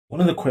One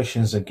of the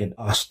questions that get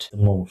asked the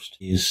most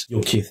is,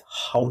 yo Keith,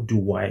 how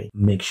do I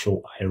make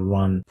sure I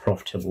run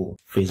profitable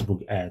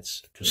Facebook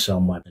ads to sell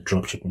my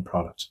dropshipping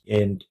products?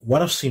 And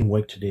what I've seen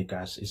work today,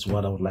 guys, is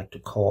what I would like to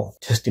call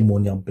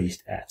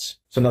testimonial-based ads.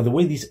 So now the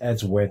way these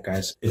ads work,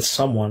 guys, it's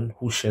someone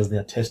who shares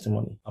their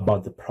testimony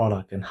about the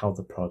product and how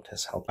the product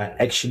has helped by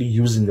actually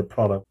using the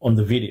product on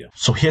the video.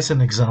 So here's an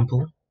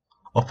example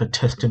of a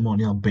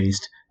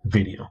testimonial-based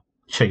video.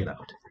 Check it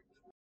out.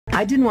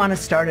 I didn't want to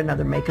start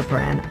another makeup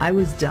brand. I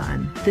was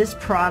done. This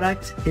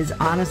product is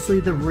honestly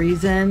the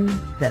reason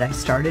that I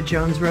started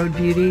Jones Road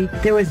Beauty.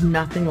 There was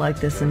nothing like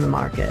this in the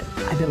market.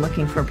 I've been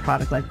looking for a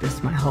product like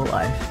this my whole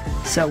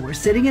life. So we're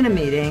sitting in a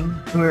meeting,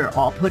 we're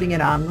all putting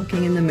it on,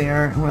 looking in the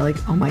mirror, and we're like,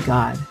 oh my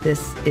God,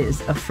 this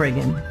is a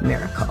friggin'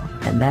 miracle.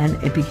 And then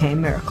it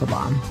became Miracle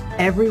Balm.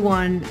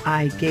 Everyone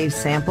I gave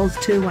samples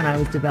to when I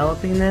was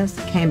developing this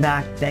came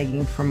back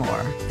begging for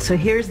more. So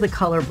here's the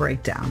color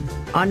breakdown.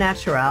 Au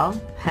Naturel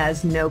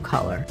has no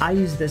color. I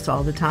use this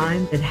all the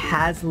time. It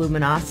has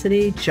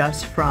luminosity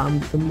just from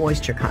the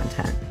moisture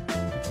content.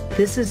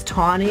 This is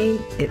tawny.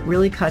 It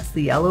really cuts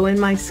the yellow in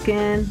my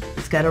skin.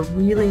 It's got a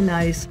really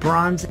nice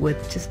bronze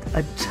with just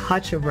a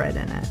touch of red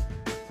in it.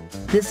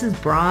 This is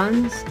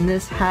bronze, and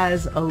this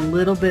has a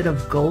little bit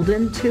of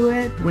golden to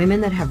it. Women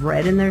that have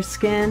red in their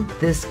skin,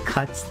 this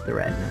cuts the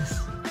redness.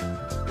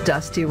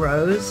 Dusty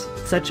Rose,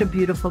 such a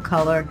beautiful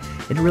color.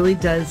 It really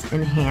does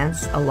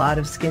enhance a lot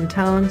of skin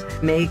tones,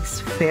 makes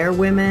fair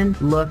women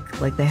look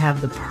like they have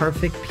the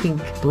perfect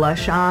pink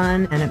blush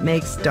on, and it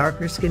makes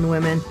darker skinned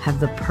women have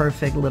the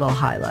perfect little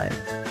highlight.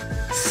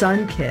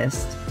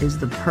 Sun-Kissed is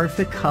the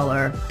perfect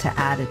color to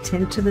add a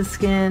tint to the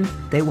skin.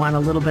 They want a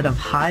little bit of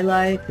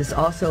highlight. This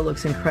also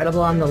looks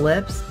incredible on the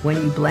lips. When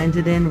you blend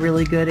it in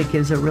really good, it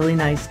gives a really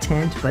nice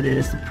tint, but it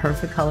is the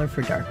perfect color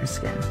for darker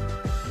skin.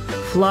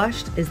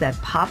 Flushed is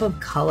that pop of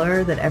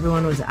color that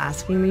everyone was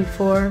asking me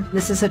for.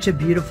 This is such a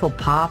beautiful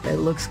pop. It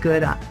looks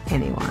good on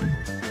anyone.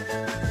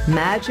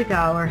 Magic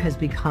Hour has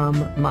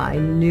become my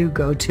new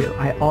go-to.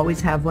 I always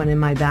have one in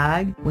my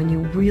bag. When you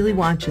really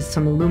want just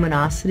some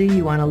luminosity,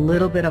 you want a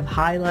little bit of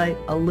highlight,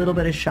 a little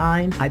bit of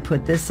shine, I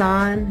put this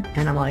on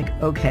and I'm like,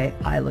 okay,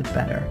 I look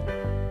better.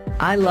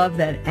 I love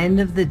that end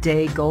of the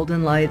day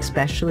golden light,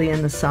 especially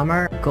in the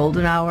summer.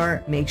 Golden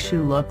Hour makes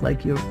you look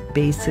like you're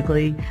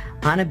basically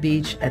on a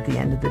beach at the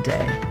end of the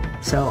day.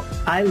 So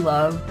I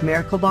love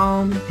Miracle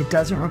Balm. It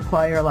doesn't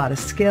require a lot of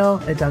skill.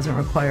 It doesn't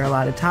require a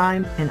lot of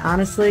time. And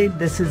honestly,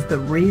 this is the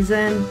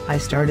reason I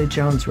started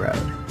Jones Road.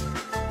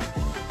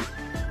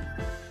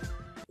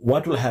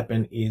 What will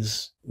happen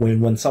is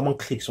when someone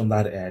clicks on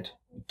that ad,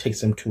 it takes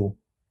them to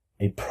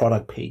a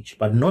product page,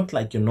 but not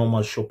like your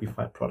normal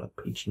Shopify product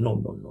page.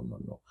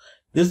 No.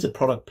 This is the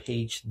product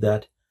page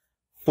that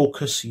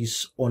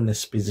focuses on a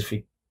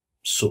specific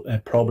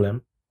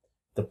problem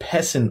the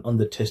person on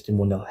the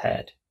testimonial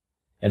had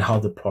and how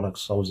the product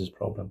solves this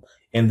problem.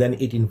 And then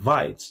it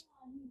invites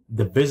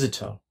the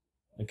visitor,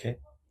 okay?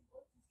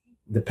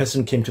 The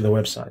person came to the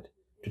website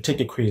to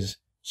take a quiz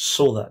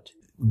so that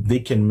they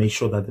can make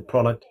sure that the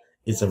product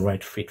is the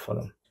right fit for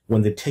them.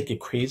 When they take a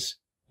quiz,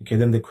 okay,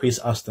 then the quiz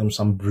asks them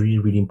some really,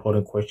 really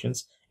important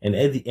questions. And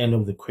at the end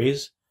of the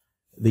quiz,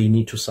 they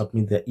need to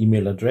submit their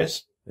email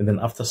address. And then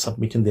after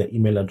submitting their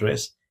email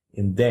address,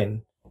 and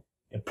then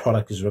a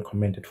product is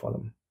recommended for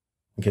them.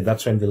 Okay,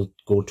 that's when they'll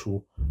go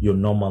to your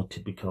normal,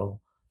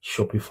 typical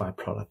Shopify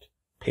product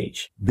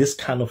page. This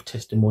kind of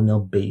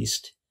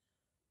testimonial-based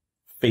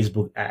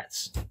Facebook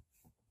ads,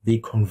 they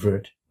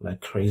convert like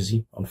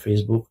crazy on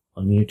Facebook,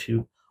 on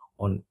YouTube,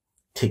 on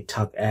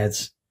TikTok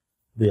ads.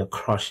 They are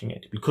crushing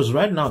it. Because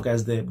right now,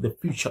 guys, the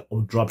future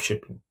of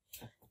dropshipping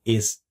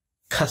is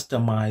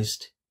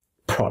customized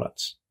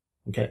products.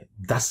 Okay,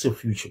 that's the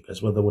future,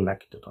 guys, whether we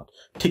like it or not.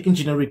 Taking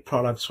generic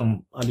products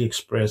from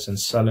AliExpress and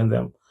selling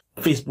them.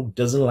 Facebook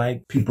doesn't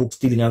like people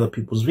stealing other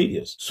people's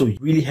videos. So you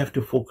really have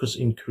to focus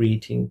in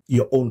creating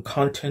your own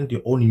content,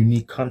 your own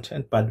unique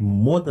content. But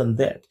more than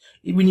that,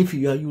 even if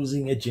you are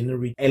using a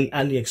generic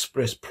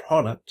AliExpress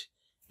product,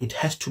 it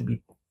has to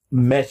be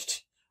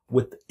matched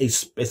with a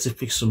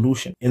specific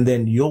solution. And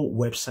then your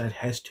website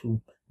has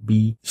to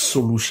be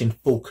solution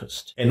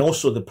focused. And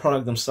also the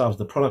product themselves,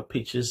 the product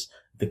pictures,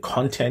 the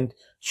content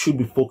should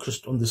be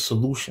focused on the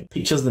solution.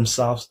 Pictures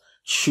themselves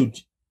should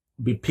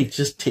be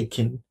pictures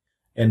taken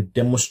and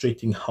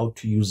demonstrating how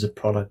to use a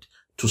product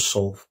to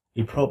solve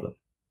a problem.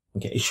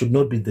 Okay, it should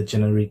not be the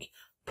generic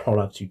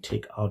product you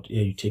take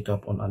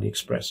up on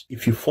AliExpress.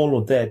 If you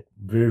follow that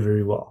very,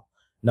 very well,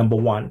 number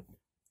one,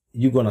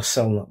 you're going to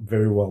sell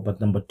very well.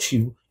 But number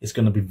two, it's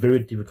going to be very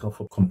difficult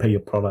to compare your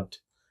product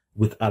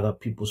with other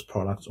people's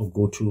products or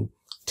go to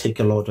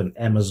take a lot on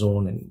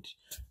Amazon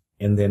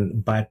and then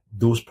buy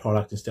those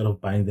products instead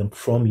of buying them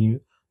from you,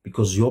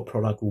 because your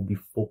product will be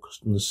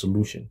focused on the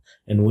solution.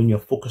 And when you're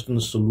focused on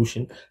the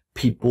solution,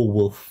 people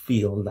will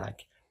feel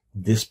like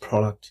this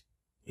product,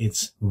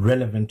 it's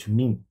relevant to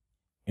me.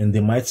 And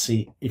they might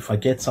say, if I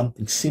get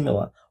something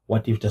similar,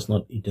 what if it's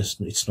not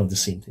the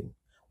same thing?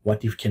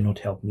 What if it cannot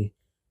help me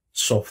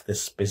solve the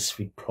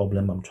specific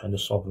problem I'm trying to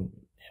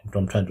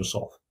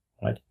solve,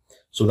 right?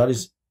 So that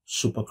is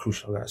super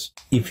crucial, guys.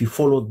 If you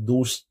follow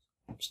those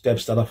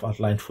steps that I've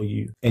outlined for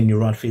you, and you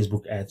run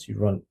Facebook ads, you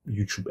run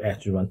YouTube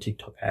ads, you run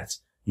TikTok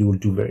ads, you will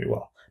do very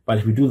well. But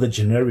if you do the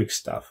generic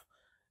stuff,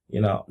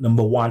 you know,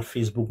 number one,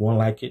 Facebook won't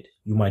like it.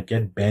 You might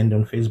get banned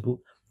on Facebook.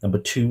 Number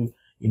two,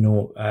 you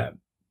know,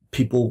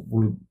 people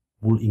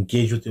will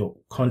engage with your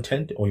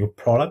content or your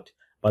product,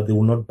 but they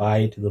will not buy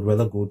it. They'll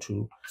rather go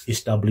to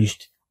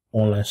established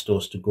online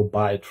stores to go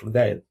buy it from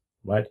there,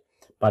 right?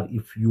 But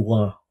if you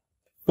are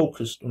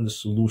focused on the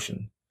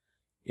solution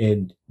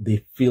and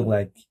they feel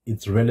like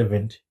it's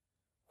relevant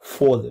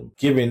for them,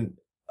 given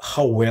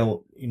how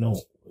well, you know,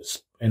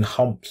 and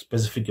how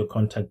specific your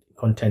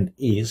content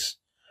is,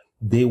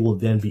 they will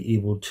then be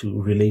able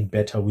to relate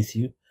better with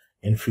you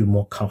and feel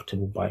more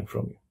comfortable buying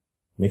from you.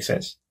 Make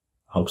sense?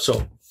 I hope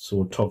so. So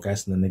we'll talk,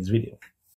 guys, in the next video.